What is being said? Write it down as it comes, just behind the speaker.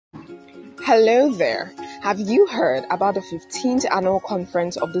Hello there. Have you heard about the 15th annual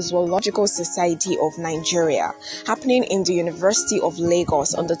conference of the Zoological Society of Nigeria happening in the University of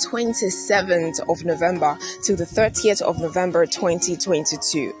Lagos on the 27th of November to the 30th of November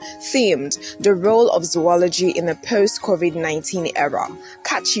 2022? Themed, The Role of Zoology in the Post-COVID-19 Era.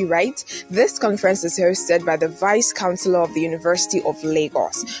 Catchy, right? This conference is hosted by the Vice Chancellor of the University of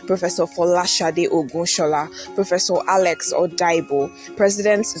Lagos, Professor Folashade Ogunshola, Professor Alex Odaibo,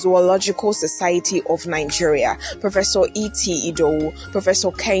 President, Zoological Society of Nigeria, Professor E.T. Idowu, Professor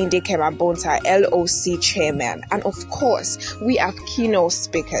Kehinde Kemabonta, LOC Chairman, and of course, we have keynote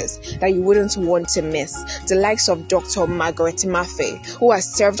speakers that you wouldn't want to miss, the likes of Dr. Margaret Maffei, who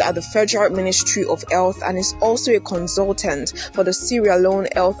has served at the Federal Ministry of Health and is also a consultant for the Sierra Leone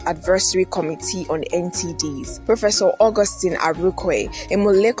Health Advisory Committee on NTDs, Professor Augustine Arukwe, a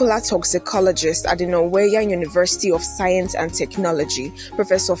molecular toxicologist at the Norwegian University of Science and Technology,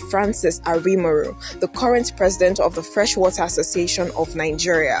 Professor Francis Arimoru, the current president of the Freshwater Association of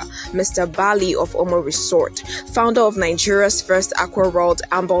Nigeria, Mr. Bali of Omo Resort, founder of Nigeria's first Aqua World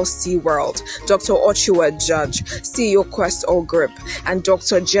Amble Sea World, Dr. Ochiwa Judge, CEO Quest All Group, and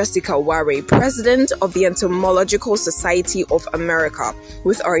Dr. Jessica Ware, president of the Entomological Society of America.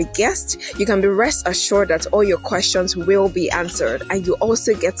 With our guest, you can be rest assured that all your questions will be answered, and you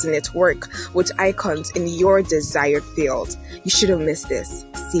also get to network with icons in your desired field. You shouldn't miss this.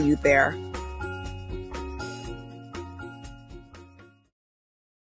 See you there.